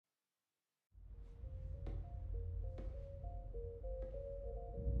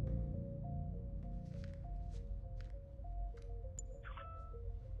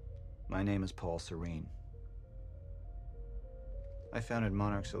My name is Paul Serene. I founded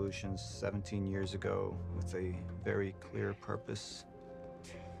Monarch Solutions 17 years ago with a very clear purpose.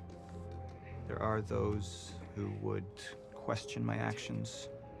 There are those who would question my actions.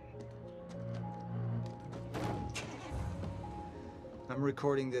 I'm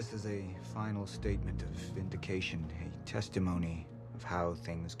recording this as a final statement of vindication, a testimony of how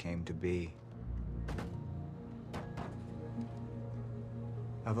things came to be.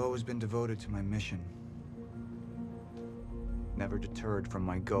 I've always been devoted to my mission. Never deterred from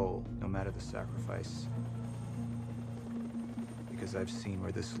my goal, no matter the sacrifice. Because I've seen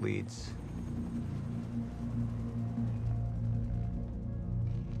where this leads.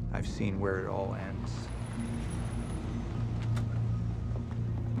 I've seen where it all ends.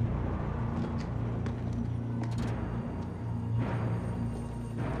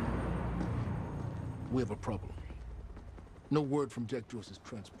 We have a problem. No word from Jack Joyce's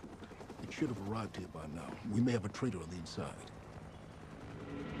transport. It should have arrived here by now. We may have a traitor on the inside.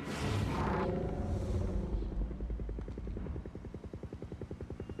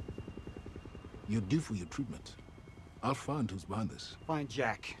 You're due for your treatment. I'll find who's behind this. Find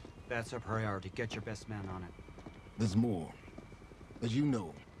Jack. That's our priority. Get your best man on it. There's more. As you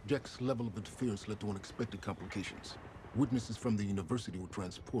know, Jack's level of interference led to unexpected complications. Witnesses from the university were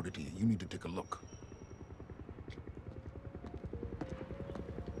transported here. You need to take a look.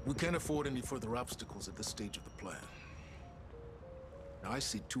 We can't afford any further obstacles at this stage of the plan. Now, I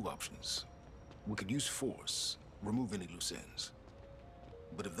see two options. We could use force, remove any loose ends.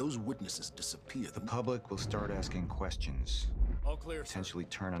 But if those witnesses disappear, The public will start asking questions. All clear, Potentially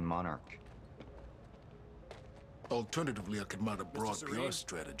turn on Monarch. Alternatively, I could mount a broad PR Serene?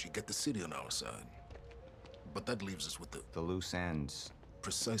 strategy, get the city on our side. But that leaves us with The loose ends.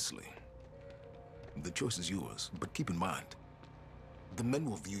 Precisely. The choice is yours, but keep in mind, the men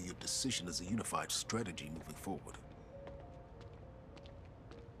will view your decision as a unified strategy moving forward.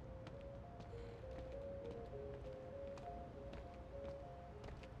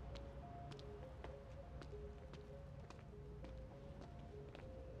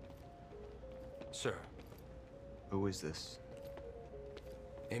 Sir, Who is this?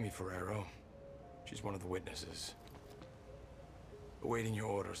 Amy Ferrero. She's one of the witnesses. Awaiting your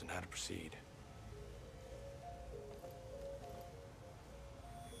orders on how to proceed.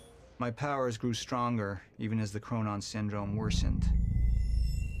 My powers grew stronger, even as the Chronon syndrome worsened.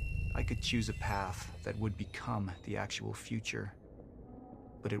 I could choose a path that would become the actual future,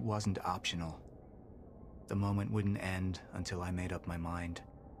 but it wasn't optional. The moment wouldn't end until I made up my mind.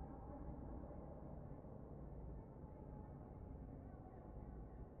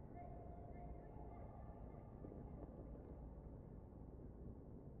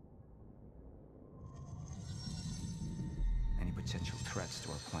 Any potential threats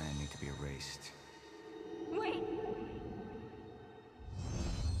to our plan need to be erased. Wait!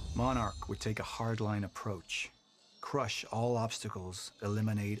 Monarch would take a hardline approach. Crush all obstacles,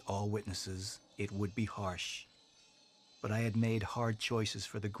 eliminate all witnesses. It would be harsh. But I had made hard choices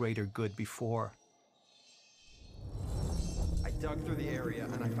for the greater good before. I dug through the area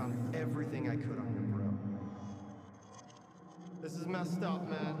and I found everything I could on your bro. This is messed up,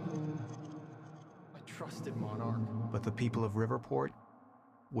 man. I trusted Monarch. But the people of Riverport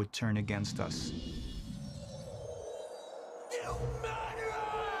would turn against us.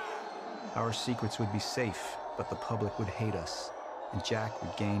 Our secrets would be safe, but the public would hate us, and Jack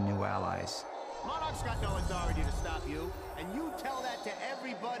would gain new allies. Monarch's got no authority to stop you, and you tell that to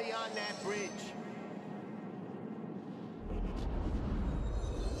everybody on that bridge.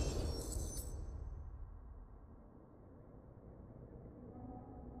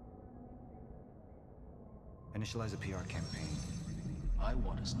 Initialize a PR campaign. I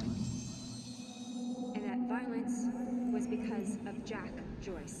want to stay. And that violence was because of Jack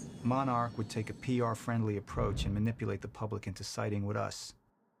Joyce. Monarch would take a PR-friendly approach and manipulate the public into siding with us.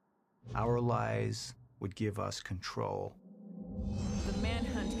 Our lies would give us control. The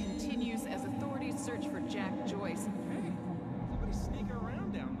manhunt continues as authorities search for Jack Joyce. Hey, somebody's sneaking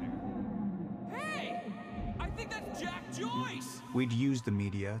around down there. Hey! I think that's Jack Joyce! We'd use the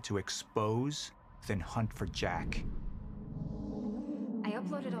media to expose, then hunt for Jack. I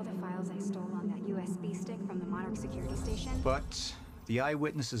uploaded all the files I stole on that USB stick from the Monarch security station. But the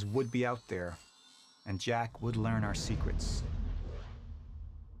eyewitnesses would be out there, and Jack would learn our secrets.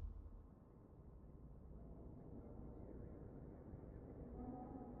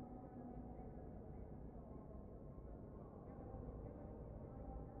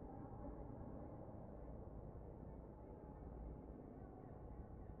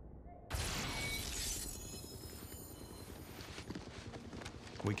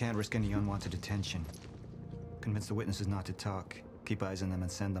 we can't risk any unwanted attention. Convince the witnesses not to talk. Keep eyes on them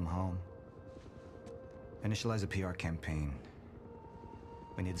and send them home. Initialize a PR campaign.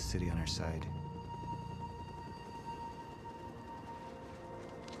 We need the city on our side.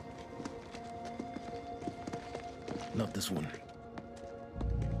 Not this one.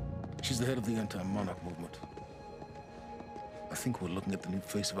 She's the head of the anti-monarch movement. I think we're looking at the new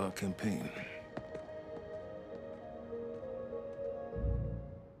face of our campaign.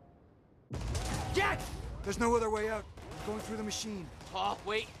 Jack! There's no other way out. Going through the machine. Oh,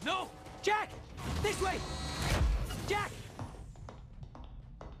 wait. No! Jack! This way! Jack!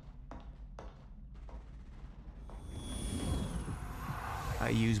 I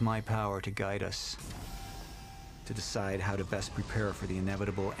use my power to guide us. To decide how to best prepare for the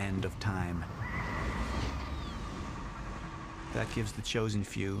inevitable end of time. That gives the chosen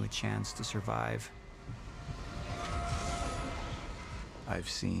few a chance to survive. I've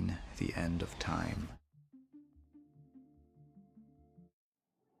seen the end of time.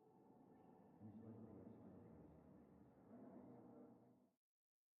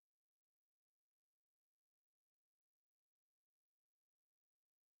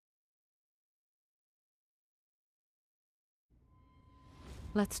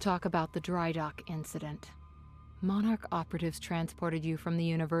 Let's talk about the dry dock incident. Monarch operatives transported you from the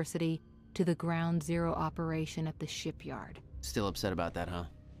university to the ground zero operation at the shipyard. Still upset about that, huh?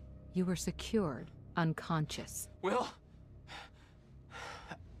 You were secured, unconscious. Will?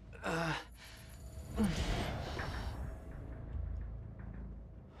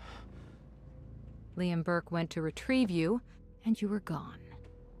 Liam Burke went to retrieve you, and you were gone.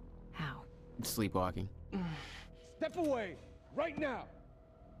 How? Sleepwalking. Step away! Right now!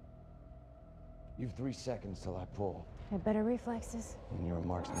 You've 3 seconds till I pull. Had better reflexes. And you're a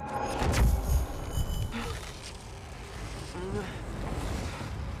marksman.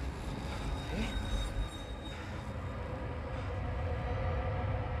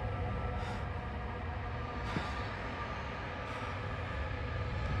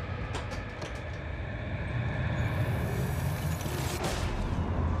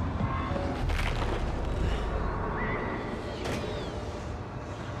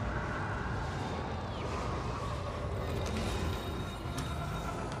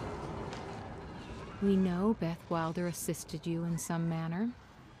 We know Beth Wilder assisted you in some manner.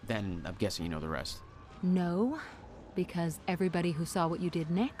 Then I'm guessing you know the rest. No, because everybody who saw what you did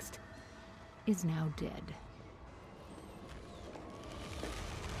next is now dead.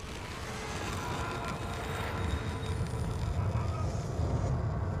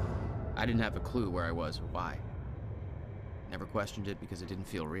 I didn't have a clue where I was or why. Never questioned it because it didn't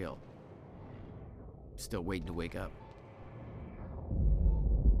feel real. Still waiting to wake up.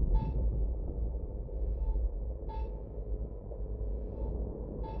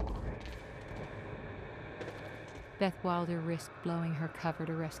 Beth Wilder risked blowing her cover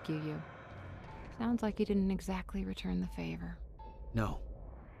to rescue you. Sounds like you didn't exactly return the favor. No,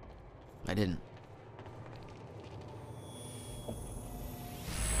 I didn't.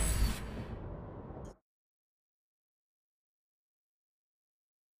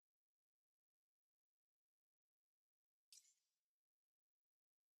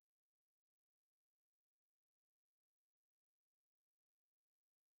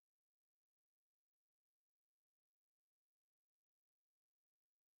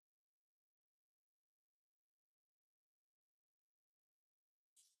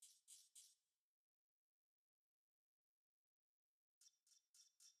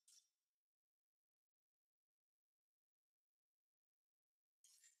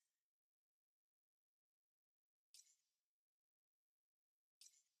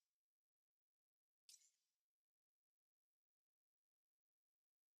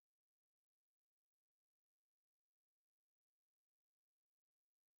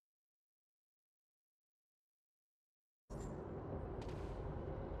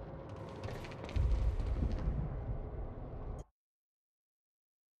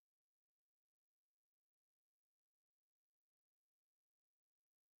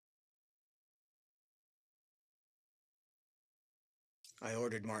 I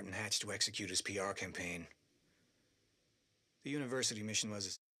ordered Martin Hatch to execute his PR campaign. The university mission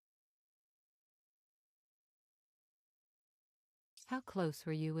was... How close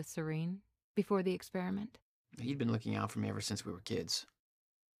were you with Serene before the experiment? He'd been looking out for me ever since we were kids.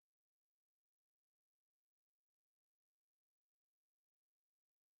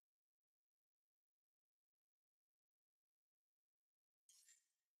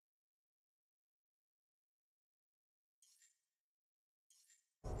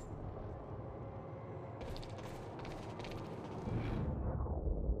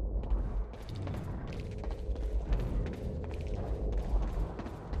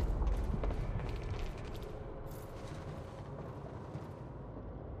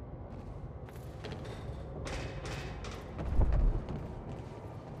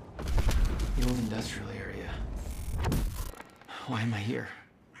 industrial area. Why am I here?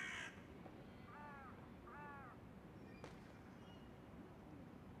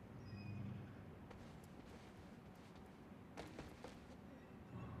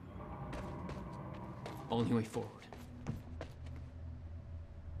 Only way forward.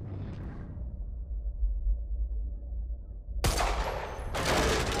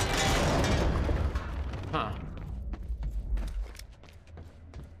 Huh.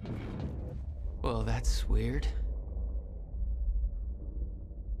 Well, that's weird.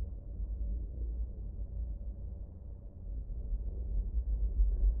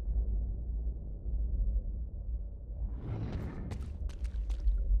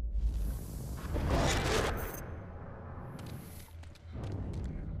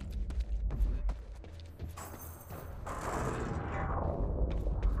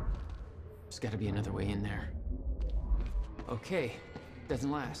 There's gotta be another way in there. Okay,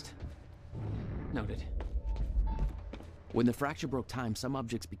 doesn't last. Noted. When the fracture broke time, some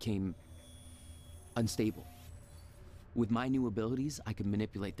objects became unstable. With my new abilities, I could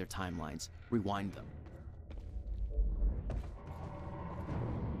manipulate their timelines, rewind them.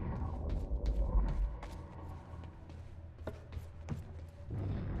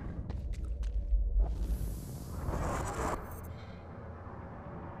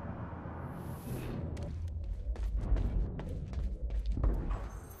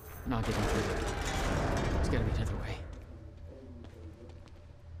 Not getting through that. There's gotta be another way.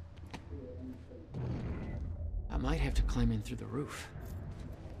 I might have to climb in through the roof.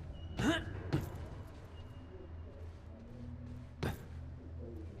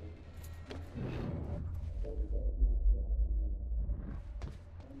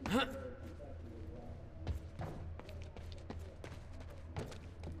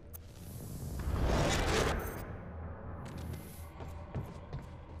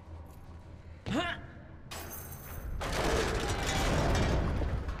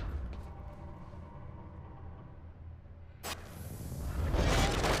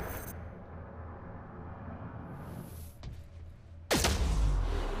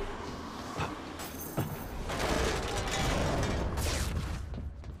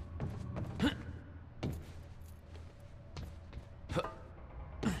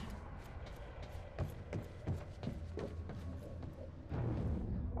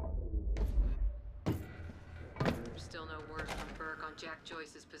 Still no word from Burke on Jack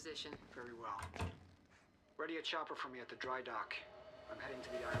Joyce's position. Very well. Ready a chopper for me at the dry dock. I'm heading to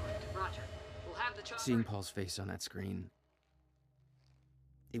the island. Roger. We'll have the chopper. Seeing Paul's face on that screen,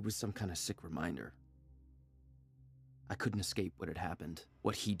 it was some kind of sick reminder. I couldn't escape what had happened,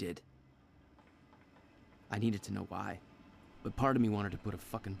 what he did. I needed to know why, but part of me wanted to put a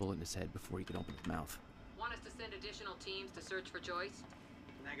fucking bullet in his head before he could open his mouth. Want us to send additional teams to search for Joyce?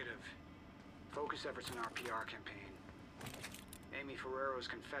 Negative. Focus efforts in our PR campaign. Amy Ferrero's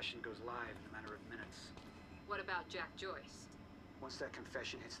confession goes live in a matter of minutes. What about Jack Joyce? Once that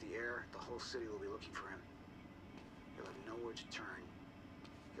confession hits the air, the whole city will be looking for him. He'll have nowhere to turn.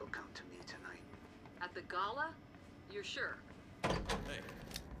 He'll come to me tonight. At the gala? You're sure? Hey,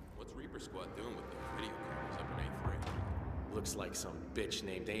 what's Reaper Squad doing with those video cameras up in A3? Looks like some bitch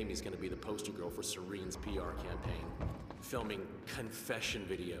named Amy's gonna be the poster girl for Serene's PR campaign. Filming confession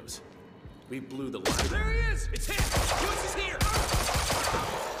videos. We blew the line. There he is! It's him! Joyce is here!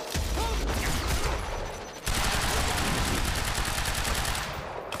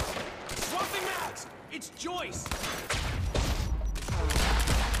 Swapping mags! It's Joyce!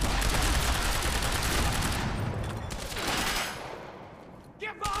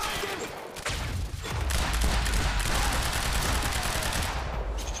 Get behind him!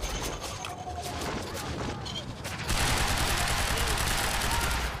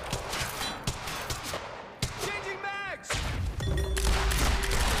 Changing mags!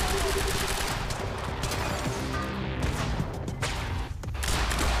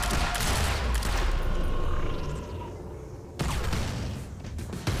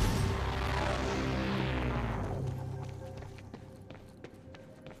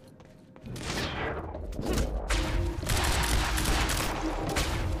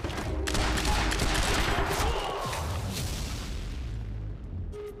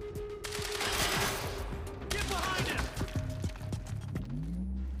 Get behind him!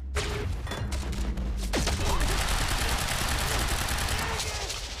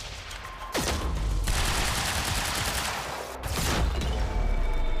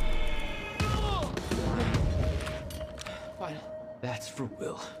 Fine. That's for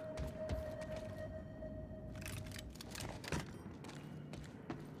Will.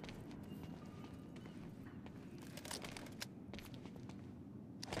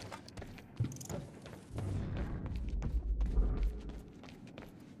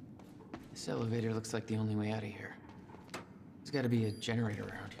 This elevator looks like the only way out of here. There's gotta be a generator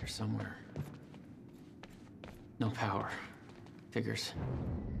around here somewhere. No power. Figures.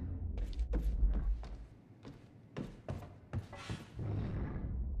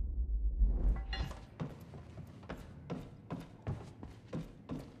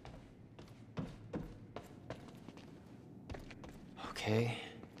 Okay.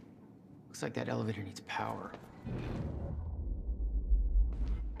 Looks like that elevator needs power.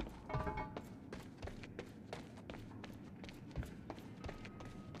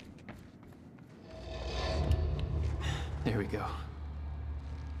 There we go.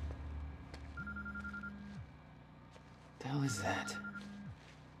 The hell is that?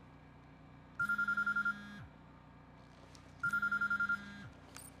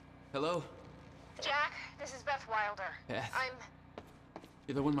 Hello? Jack, this is Beth Wilder. Beth.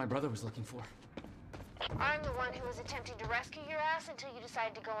 You're the one my brother was looking for. I'm the one who was attempting to rescue your ass until you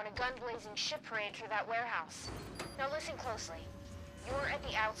decided to go on a gun-blazing shit parade through that warehouse. Now listen closely. You're at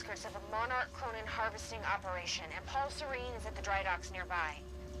the outskirts of a Monarch Cronin harvesting operation, and Paul Serene is at the dry docks nearby.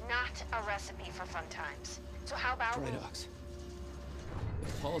 Not a recipe for fun times. So how about... Dry docks.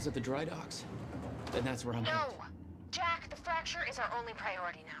 If Paul's at the dry docks, then that's where I'm No! headed. Jack, the fracture is our only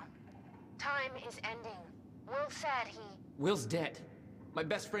priority now. Time is ending. Will said he... Will's dead. My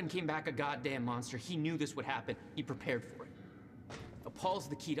best friend came back a goddamn monster. He knew this would happen. He prepared for it. But Paul's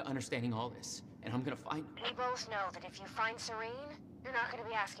the key to understanding all this, and I'm gonna find him. We both know that if you find Serene, you're not gonna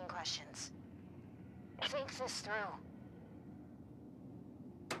be asking questions. Think this through.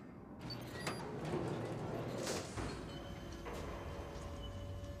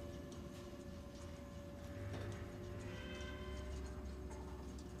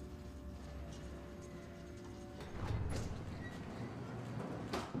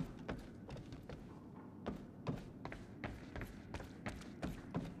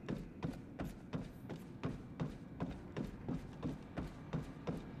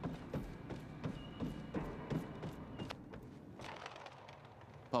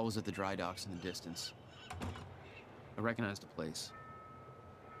 Paul was at the dry docks in the distance. I recognized the place.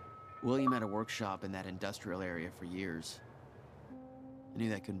 William had a workshop in that industrial area for years. I knew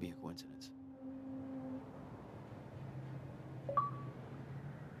that couldn't be a coincidence.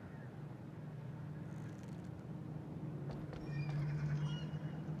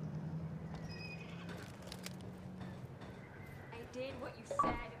 I did what you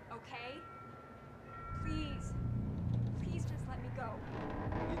said, okay? Please. Please just let me go.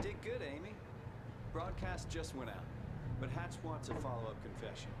 You did good, Amy. Broadcast just went out, but Hatch wants a follow-up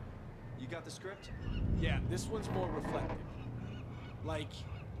confession. You got the script? Yeah, this one's more reflective. Like,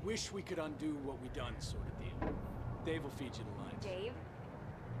 wish we could undo what we done sort of deal. Dave will feed you the lines. Dave?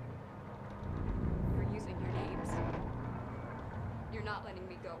 You're using your names. You're not letting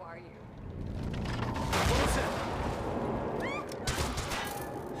me go, are you? What was that?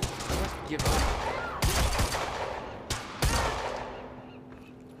 Just give up.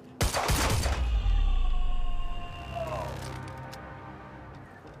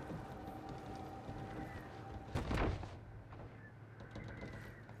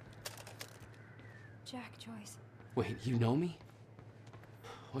 Jack Joyce. Wait, you know me?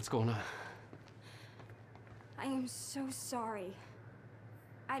 What's going on? I am so sorry.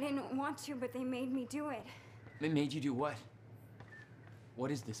 I didn't want to, but they made me do it. They made you do what? What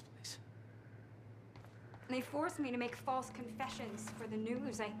is this place? They forced me to make false confessions for the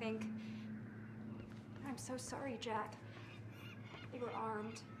news, I think. I'm so sorry, Jack. They were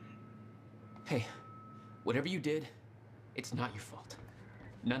armed. Hey, whatever you did, it's not your fault.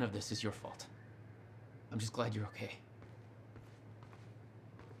 None of this is your fault. I'm just glad you're okay.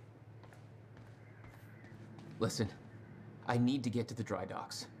 Listen, I need to get to the dry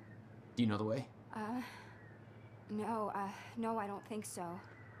docks. Do you know the way? No, I don't think so.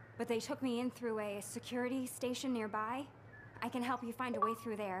 But they took me in through a security station nearby. I can help you find a way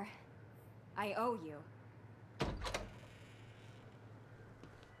through there. I owe you.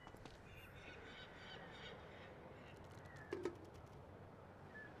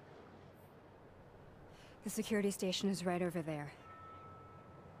 The security station is right over there.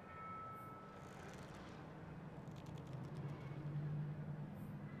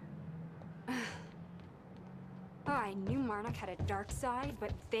 Oh, I knew Monarch had a dark side,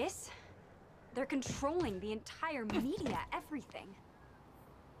 but this? They're controlling the entire media, everything.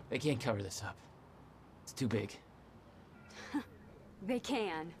 They can't cover this up. It's too big. They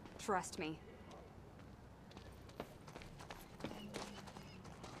can, trust me.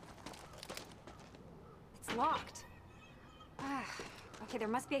 It's locked. Okay, there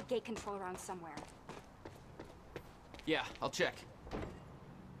must be a gate control around somewhere. Yeah, I'll check.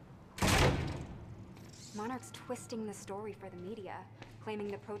 Monarch's twisting the story for the media, claiming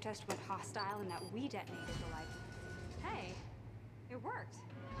the protest went hostile and that we detonated the light. Hey, it worked.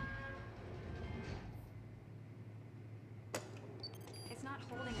 It's not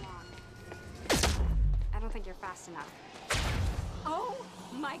holding long. I don't think you're fast enough. Oh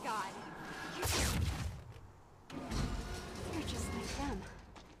my god! You're just like them.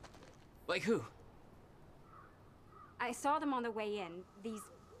 Like who? I saw them on the way in. These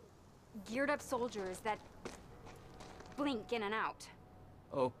geared up soldiers that blink in and out.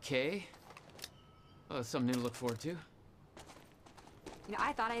 Okay. Oh, something new to look forward to. You know,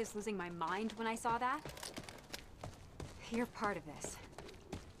 I thought I was losing my mind when I saw that. You're part of this.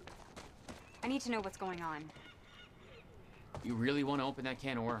 I need to know what's going on. You really want to open that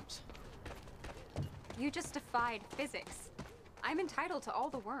can of worms? You just defied physics. I'm entitled to all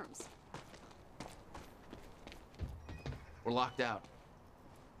the worms. We're locked out.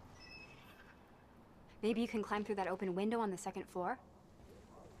 Maybe you can climb through that open window on the second floor?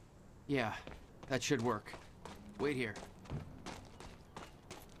 Yeah, that should work. Wait here.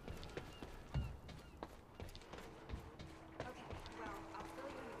 Okay, well, I'll fill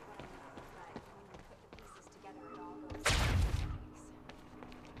you in with what I know, but when you put the pieces together, it all goes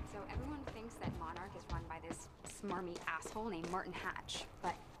So everyone thinks that Monarch is run by this smarmy asshole named Martin Hatch,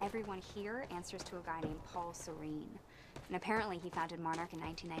 but everyone here answers to a guy named Paul Serene. And apparently he founded Monarch in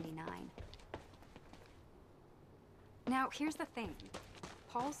 1999. Now, here's the thing.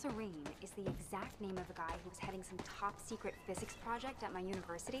 Paul Serene is the exact name of a guy who was heading some top secret physics project at my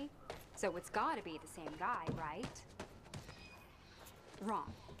university. So it's gotta be the same guy, right?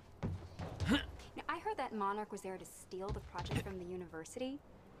 Wrong. Now, I heard that Monarch was there to steal the project from the university,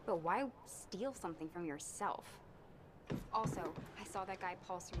 but why steal something from yourself? Also, I saw that guy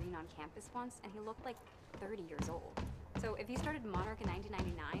Paul Serene on campus once, and he looked like 30 years old. So if he started Monarch in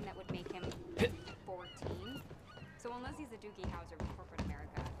 1999, that would make him 14. So unless he's a Doogie Howser of corporate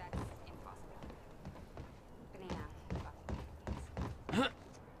America, that's impossible. Banana.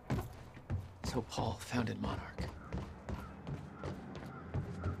 So Paul founded Monarch.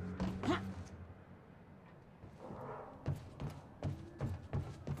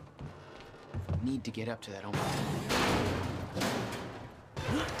 Need to get up to that open.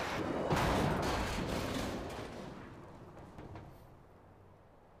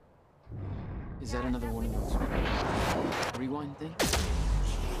 Is that another one of those rewind things?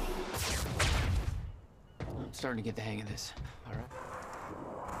 I'm starting to get the hang of this. All right.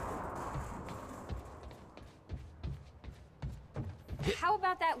 How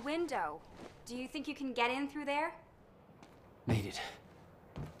about that window? Do you think you can get in through there? Made it.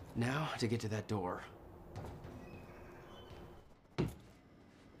 Now to get to that door.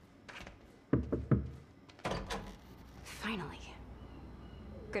 Finally.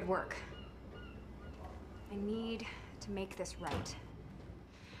 Good work. I need to make this right.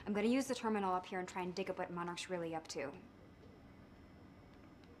 I'm gonna use the terminal up here and try and dig up what Monarch's really up to.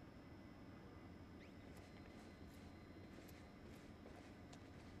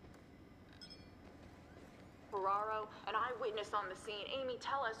 Ferraro, an eyewitness on the scene. Amy,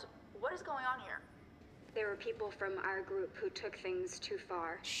 tell us, what is going on here? There were people from our group who took things too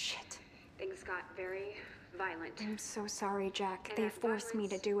far. Shit. Things got very violent. I'm so sorry, Jack. And they that forced me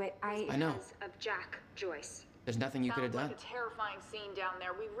to do it. I know. Because of Jack Joyce. There's nothing you could have done. Sounds like a terrifying scene down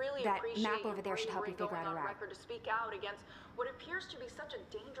there. We really That appreciate map over your there should help you bravery figure out going a on route. record to speak out against what appears to be such a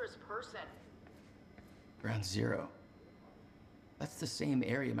dangerous person. Ground Zero. That's the same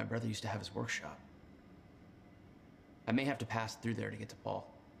area my brother used to have his workshop. I may have to pass through there to get to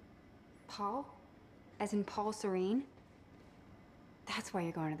Paul. Paul? As in Paul Serene? That's why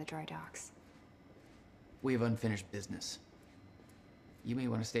you're going to the dry docks. We have unfinished business. You may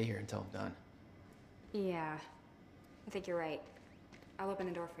want to stay here until I'm done. Yeah. I think you're right. I'll open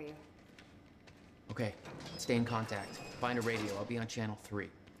the door for you. Okay, stay in contact. Find a radio. I'll be on channel 3.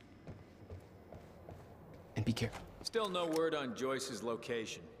 And be careful. Still no word on Joyce's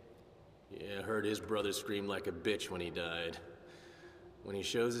location. Yeah, I heard his brother scream like a bitch when he died. When he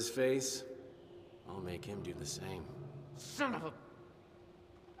shows his face, I'll make him do the same. Son of a...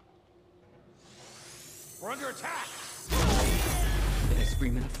 We're under attack! Did I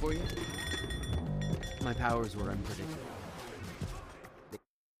scream enough for you? My powers were unpredictable.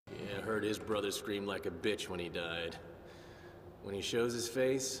 Yeah, I heard his brother scream like a bitch when he died. When he shows his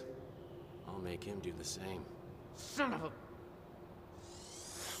face, I'll make him do the same. Son of a...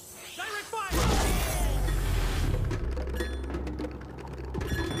 Direct fire!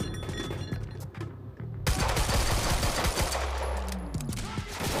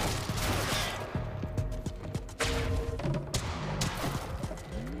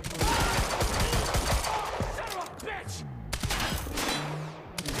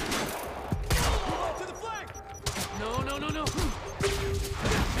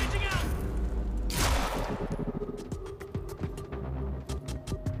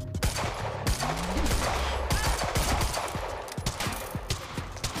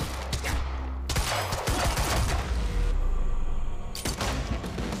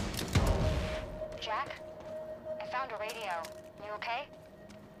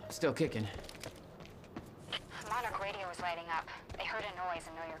 Still kicking. Monarch radio is lighting up. They heard a noise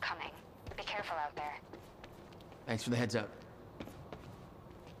and know you're coming. Be careful out there. Thanks for the heads up.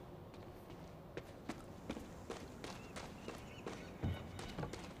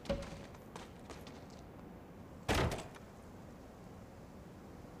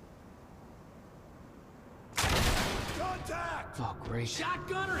 Contact! Oh, great.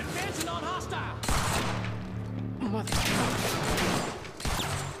 Shotgunner advancing on hostile! Mother...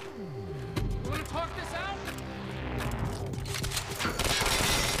 You wanna talk this out?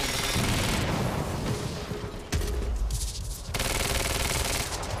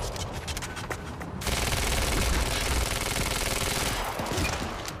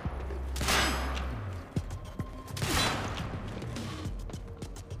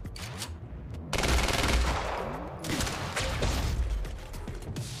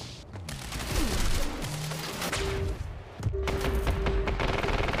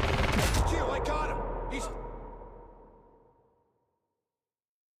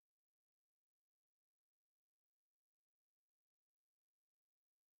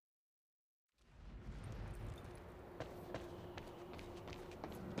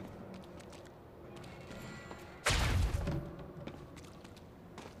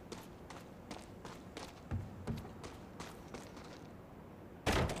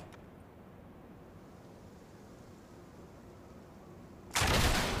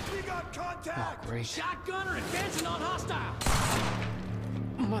 Contact! Oh, great. Shotgunner advancing on hostile!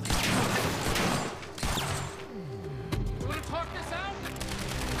 Mother... You wanna talk this out?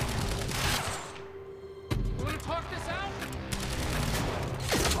 You wanna talk this out?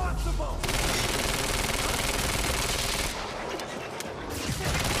 Possible!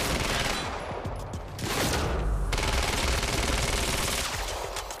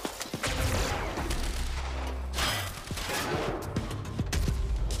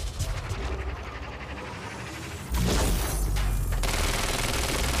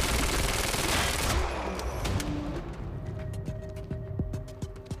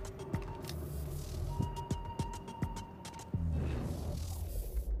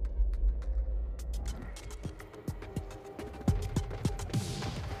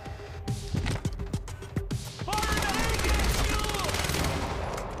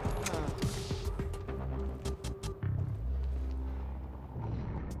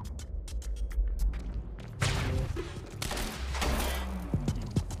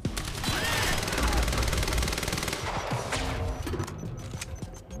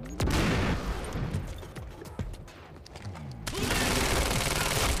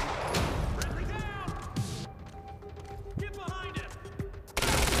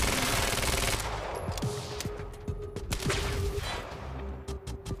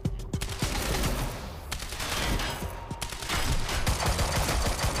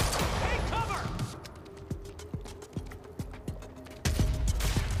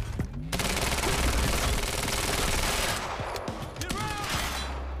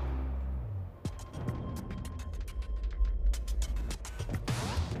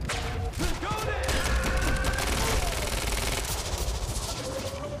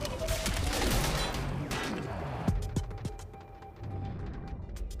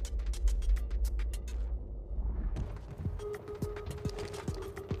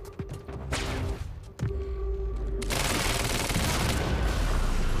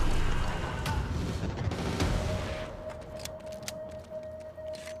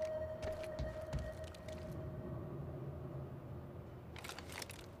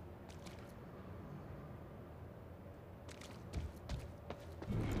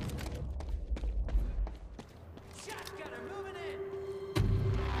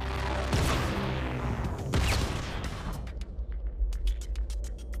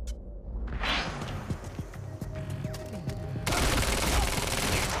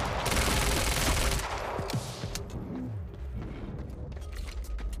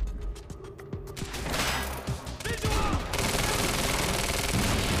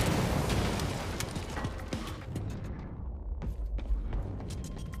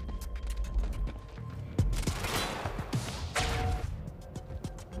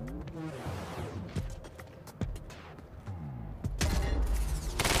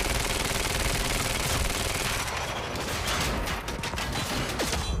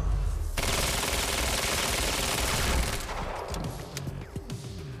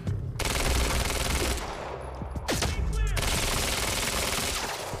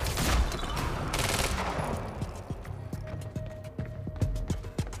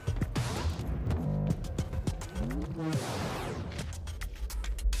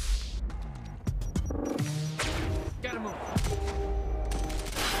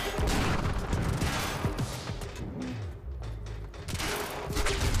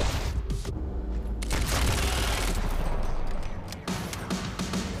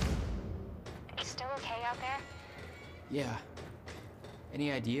 Yeah.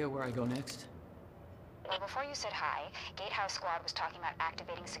 Any idea where I go next? Well, before you said hi, Gatehouse Squad was talking about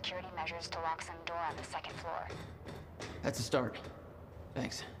activating security measures to lock some door on the second floor. That's a start.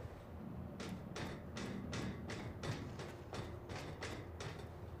 Thanks.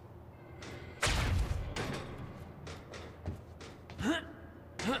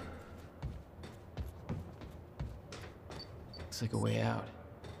 Looks like a way out.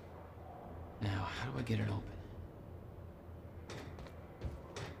 Now, how do I get it open?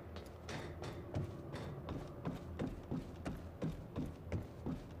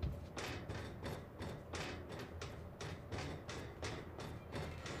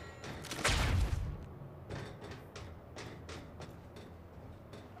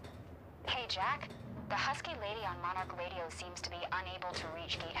 Hey, Jack. The husky lady on Monarch Radio seems to be unable to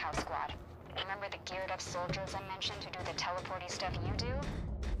reach Gatehouse Squad. Remember the geared-up soldiers I mentioned who do the teleporty stuff you do?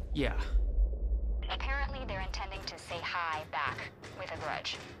 Yeah. Apparently they're intending to say hi back, with a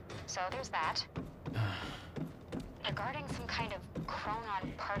grudge. So there's that. Regarding some kind of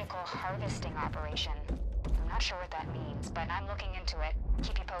chronon particle harvesting operation. I'm not sure what that means, but I'm looking into it.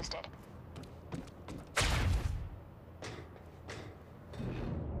 Keep you posted.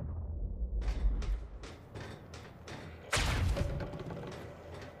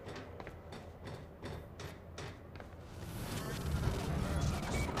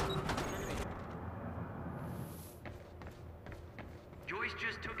 Joyce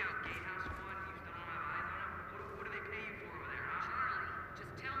just took out Gatehouse Squad and you still don't have eyes on him? What do they pay you for over there, huh? Charlie,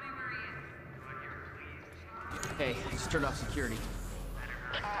 just tell me where he is. Come here, please. Hey, just turned off security.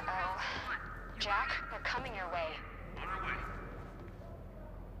 Uh-oh. Jack, they're coming your way. On our way.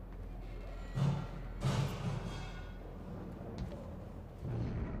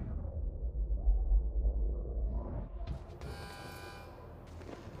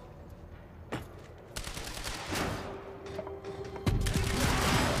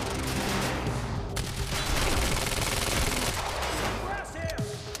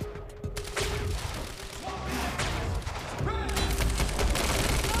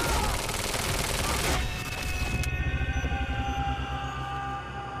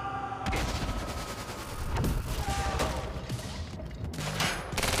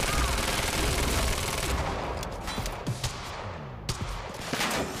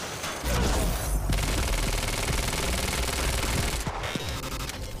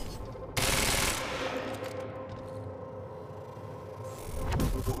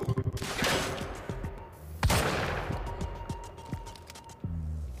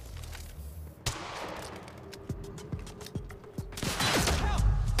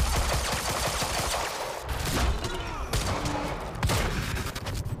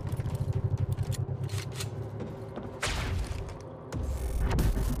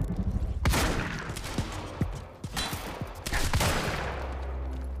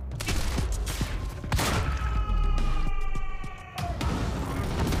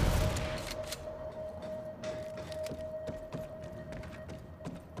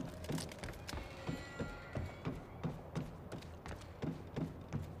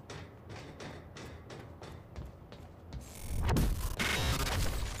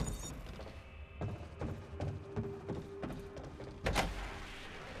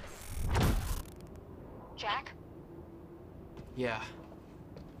 Jack? Yeah.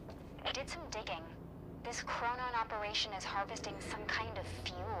 I did some digging. This chronon operation is harvesting some kind of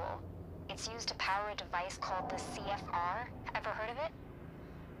fuel. It's used to power a device called the CFR. Ever heard of it?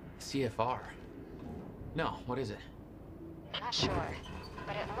 CFR? No, what is it? I'm not sure,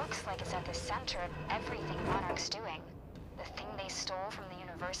 but it looks like it's at the center of everything Monarch's doing. The thing they stole from the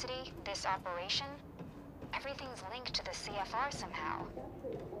university, this operation, everything's linked to the CFR somehow.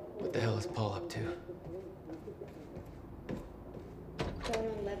 What the hell is Paul up to?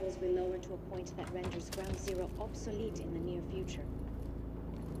 Chronon levels will lower to a point that renders Ground Zero obsolete in the near future.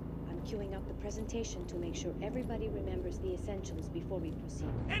 I'm queuing up the presentation to make sure everybody remembers the essentials before we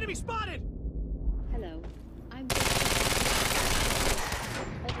proceed. Enemy spotted! Hello, I'm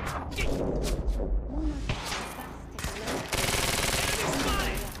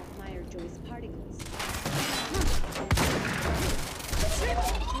Meyer-Joyce particles.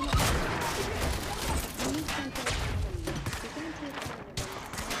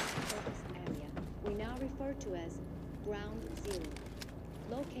 We now refer to as Ground Zero,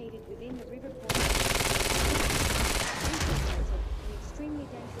 located within the river port, in extremely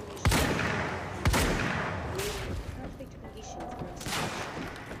dense emissions, creating perfect conditions for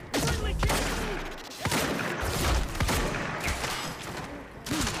extraction.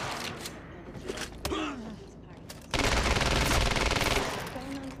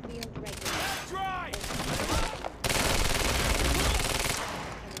 Friendly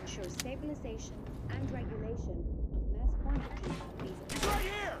creation and regulation of mass quantities of these. He's right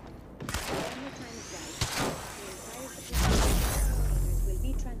here! When the time is right, the entire supply of containers will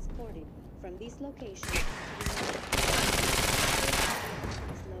be transported from this location to the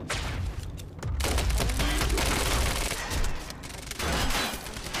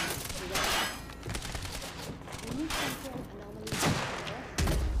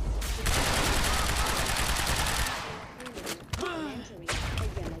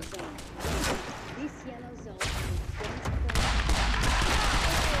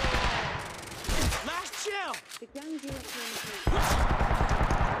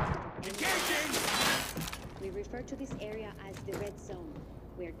we refer to this area as the red zone,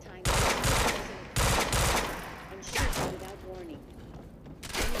 where time is and shifts without warning.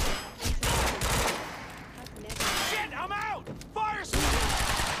 Shit, I'm out! Fire!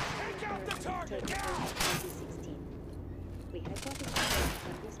 Take out the target now! 2016. We hypothesize that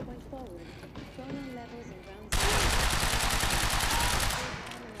from this point forward, chronon levels in ground zero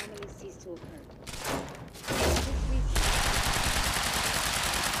anomalies cease to occur. For this reason,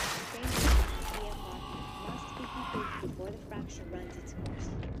 before the fracture runs its course.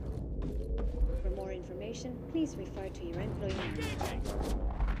 For more information, please refer to your employee manual.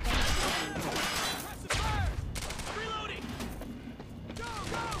 Reloading! Go,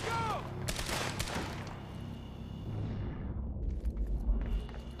 go, go!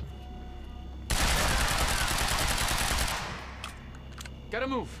 Gotta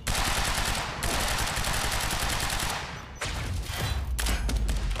move.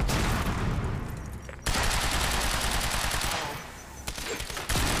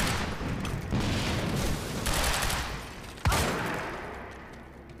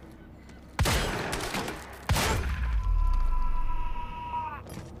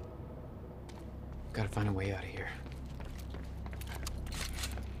 Gotta find a way out of here.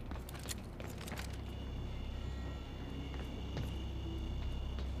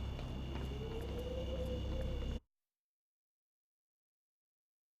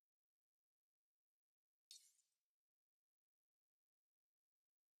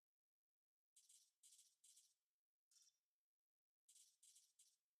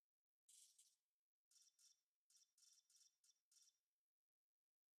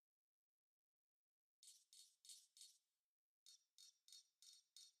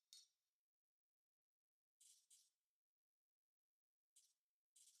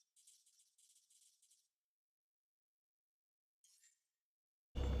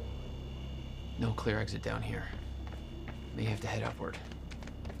 No clear exit down here. May have to head upward.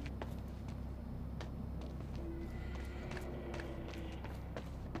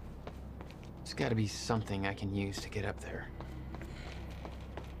 There's gotta be something I can use to get up there.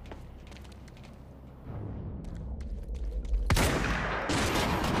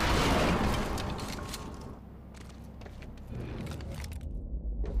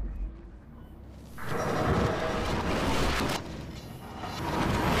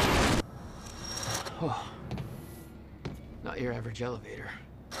 Oh, not your average elevator.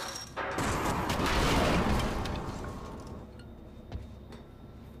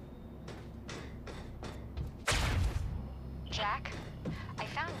 Jack, I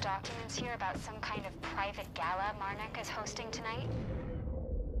found documents here about some kind of private gala Marnek is hosting tonight.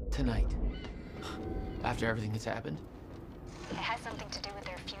 Tonight? After everything that's happened? It has something to do with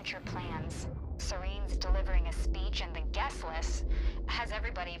their future plans. Serene's delivering a speech, and the guest list has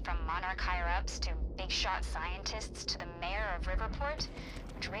everybody from Monarch higher-ups to big-shot scientists to the mayor of Riverport,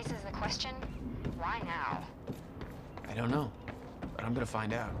 which raises the question, why now? I don't know, but I'm gonna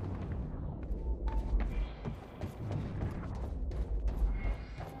find out.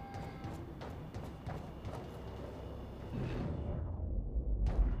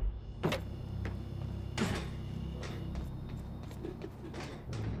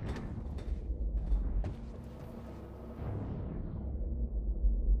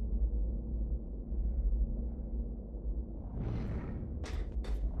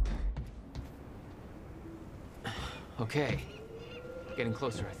 Okay. Getting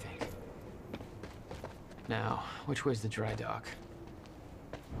closer, I think. Now, which way's the dry dock?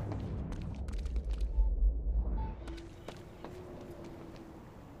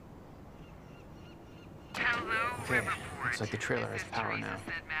 Okay, looks like the trailer has power now.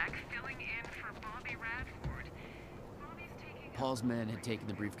 Paul's men had taken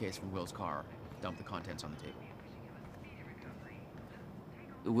the briefcase from Will's car, dumped the contents on the table.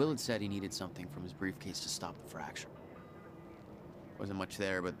 Will had said he needed something from his briefcase to stop the fracture. Wasn't much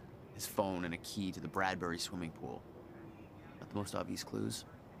there, but his phone and a key to the Bradbury swimming pool. Not the most obvious clues.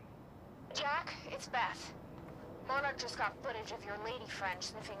 Jack, it's Beth. Monarch just got footage of your lady friend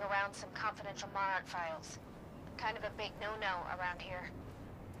sniffing around some confidential Monarch files. Kind of a big no-no around here.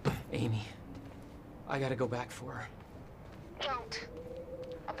 Amy, I gotta go back for her. Don't.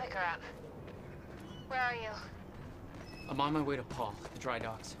 I'll pick her up. Where are you? I'm on my way to Paul, the dry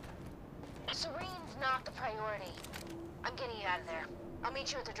docks. Serene's not the priority. I'm getting you out of there. I'll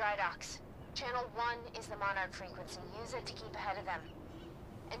meet you at the dry docks. Channel 1 is the Monarch frequency. Use it to keep ahead of them.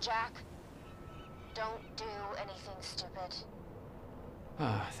 And Jack, don't do anything stupid.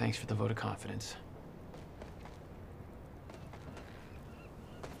 Thanks for the vote of confidence.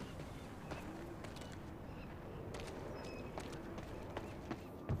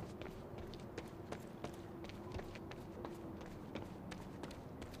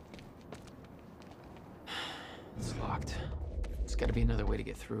 It's locked. There's gotta be another way to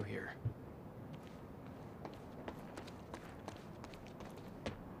get through here.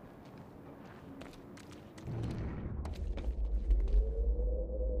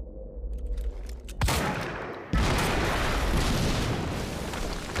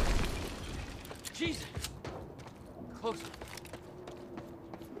 Jesus! Close.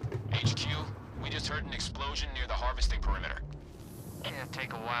 HQ, we just heard an explosion near the harvesting perimeter. Can't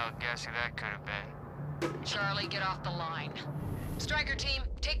take a wild guess who that could have been. Charlie, get off the line. Striker team,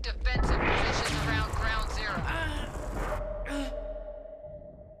 take defensive positions around ground zero.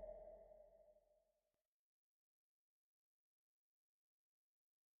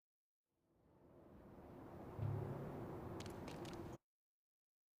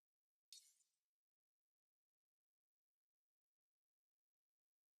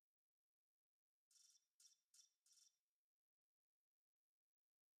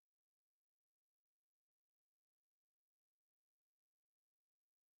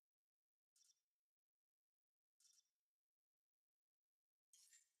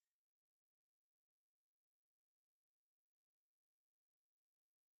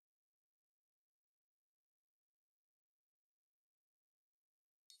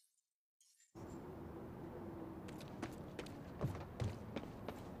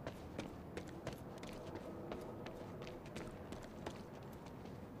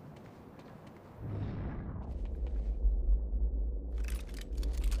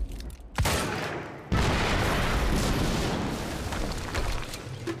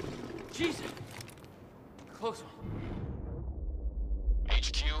 Jesus! Close one.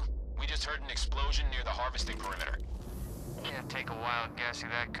 HQ, we just heard an explosion near the harvesting perimeter. Can't take a wild guess who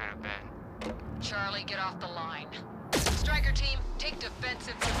that could have been. Charlie, get off the line. Striker team, take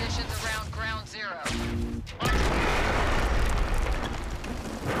defensive positions around ground zero.